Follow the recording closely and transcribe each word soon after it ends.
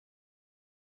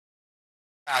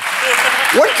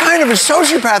What kind of a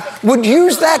sociopath would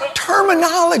use that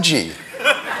terminology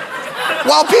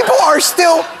while people are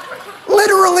still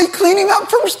literally cleaning up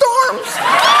from storms?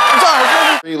 I'm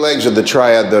sorry. 3 legs of the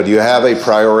triad, though. Do you have a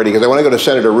priority? Because I want to go to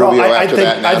Senator Rubio after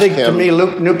that and ask him. To me,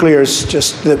 nuclear is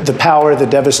just the power, the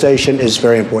devastation is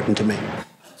very important to me.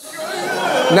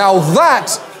 Now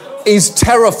that is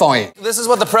terrifying. This is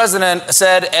what the president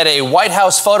said at a White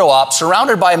House photo op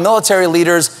surrounded by military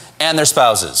leaders and their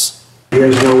spouses. You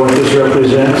guys know what this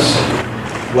represents?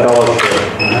 Well,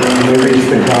 maybe it's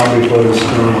the calm before the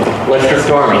storm. What's the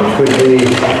storming? Could be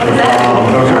the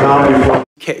calm before.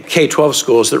 K-12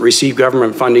 schools that receive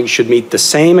government funding should meet the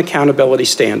same accountability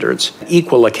standards,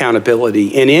 equal accountability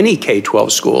in any K-12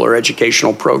 school or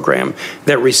educational program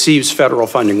that receives federal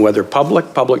funding, whether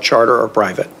public charter, or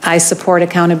private. I support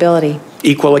accountability.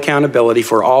 Equal accountability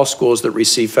for all schools that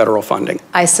receive federal funding.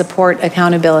 I support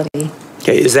accountability.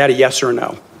 Okay, is that a yes or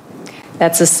no?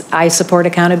 I support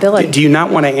accountability. Do you not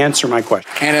want to answer my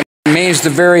question? And it means the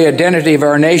very identity of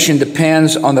our nation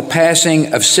depends on the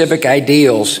passing of civic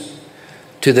ideals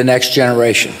to the next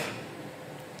generation.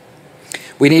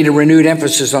 We need a renewed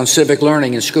emphasis on civic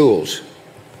learning in schools,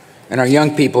 and our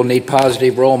young people need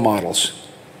positive role models.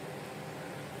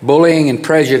 Bullying and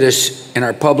prejudice in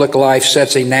our public life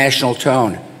sets a national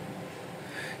tone,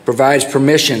 provides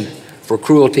permission for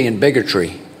cruelty and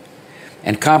bigotry,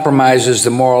 and compromises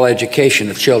the moral education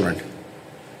of children.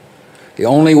 The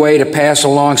only way to pass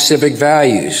along civic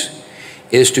values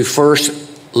is to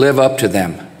first live up to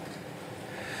them.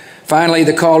 Finally,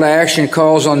 the call to action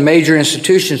calls on major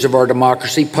institutions of our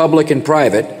democracy, public and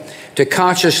private, to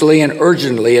consciously and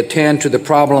urgently attend to the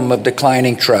problem of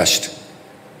declining trust.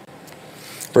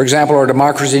 For example, our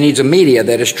democracy needs a media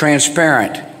that is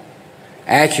transparent,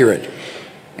 accurate,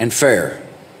 and fair.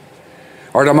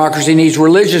 Our democracy needs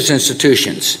religious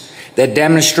institutions that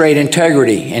demonstrate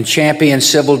integrity and champion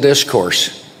civil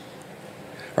discourse.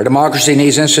 Our democracy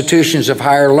needs institutions of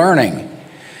higher learning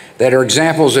that are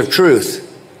examples of truth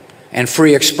and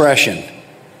free expression.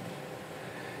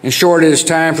 In short, it is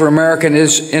time for American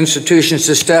institutions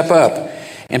to step up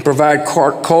and provide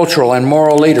cultural and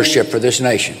moral leadership for this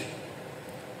nation.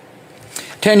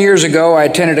 10 years ago, I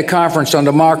attended a conference on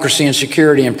democracy and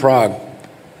security in Prague.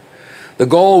 The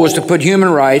goal was to put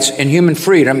human rights and human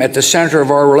freedom at the center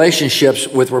of our relationships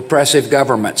with repressive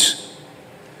governments.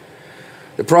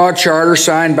 The Prague Charter,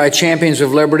 signed by champions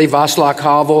of liberty Václav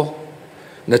Havel,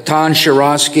 Natan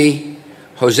Sharansky,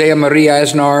 Jose Maria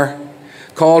Aznar,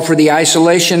 called for the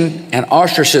isolation and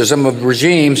ostracism of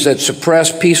regimes that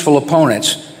suppress peaceful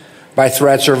opponents by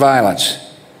threats or violence.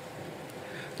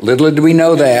 Little did we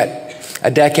know that,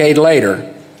 a decade later,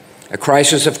 a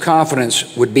crisis of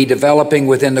confidence would be developing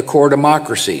within the core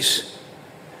democracies,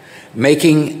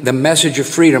 making the message of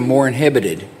freedom more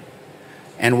inhibited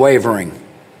and wavering.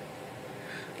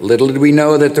 Little did we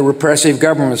know that the repressive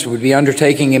governments would be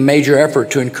undertaking a major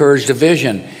effort to encourage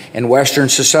division in Western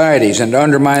societies and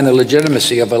undermine the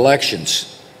legitimacy of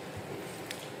elections.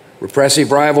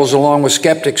 Repressive rivals, along with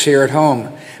skeptics here at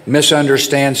home,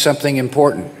 misunderstand something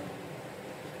important.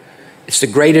 It's the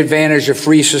great advantage of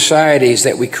free societies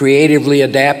that we creatively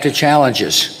adapt to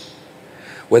challenges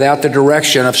without the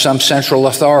direction of some central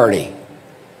authority.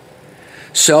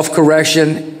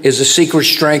 Self-correction is the secret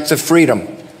strength of freedom.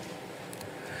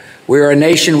 We are a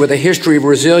nation with a history of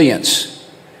resilience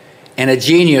and a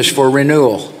genius for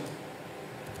renewal.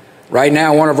 Right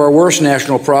now, one of our worst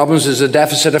national problems is a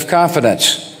deficit of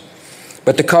confidence.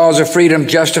 But the cause of freedom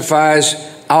justifies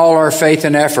all our faith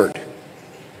and effort.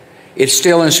 It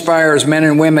still inspires men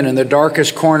and women in the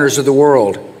darkest corners of the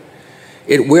world.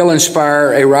 It will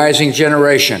inspire a rising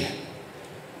generation.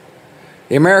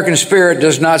 The American spirit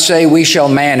does not say we shall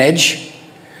manage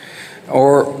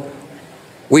or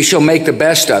we shall make the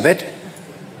best of it.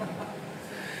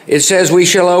 It says we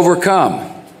shall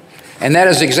overcome. And that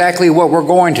is exactly what we're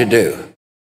going to do.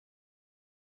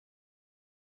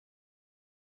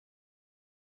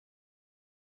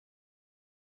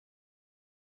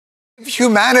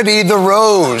 Humanity the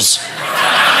rose.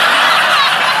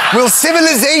 Will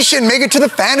civilization make it to the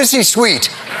fantasy suite?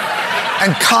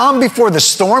 And calm before the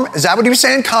storm? Is that what he was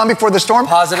saying? Calm before the storm?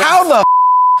 Positive. How the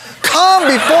calm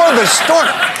before the storm?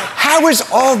 How is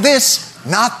all this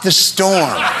not the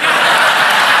storm?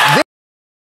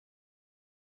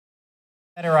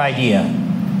 Better idea.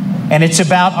 And it's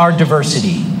about our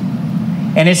diversity.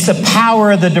 And it's the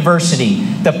power of the diversity,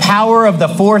 the power of the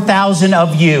 4,000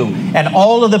 of you and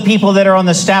all of the people that are on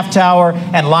the staff tower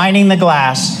and lining the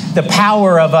glass, the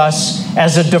power of us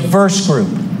as a diverse group.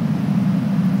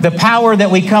 The power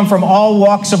that we come from all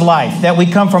walks of life, that we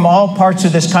come from all parts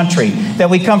of this country, that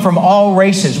we come from all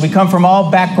races, we come from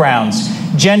all backgrounds,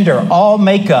 gender, all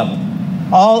makeup,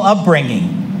 all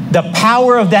upbringing. The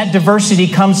power of that diversity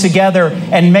comes together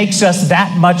and makes us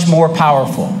that much more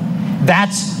powerful.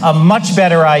 That's a much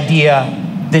better idea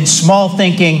than small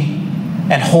thinking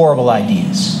and horrible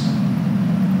ideas.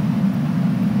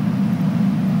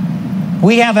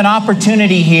 We have an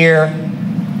opportunity here,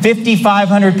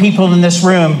 5,500 people in this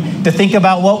room, to think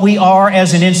about what we are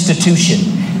as an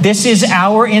institution. This is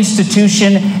our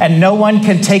institution, and no one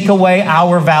can take away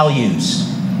our values.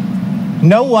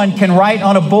 No one can write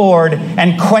on a board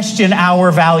and question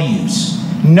our values.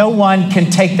 No one can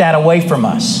take that away from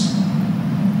us.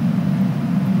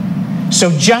 So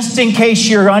just in case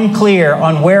you're unclear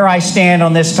on where I stand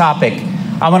on this topic,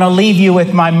 I want to leave you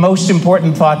with my most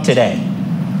important thought today.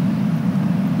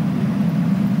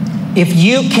 If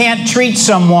you can't treat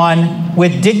someone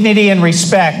with dignity and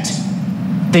respect,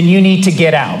 then you need to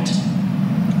get out.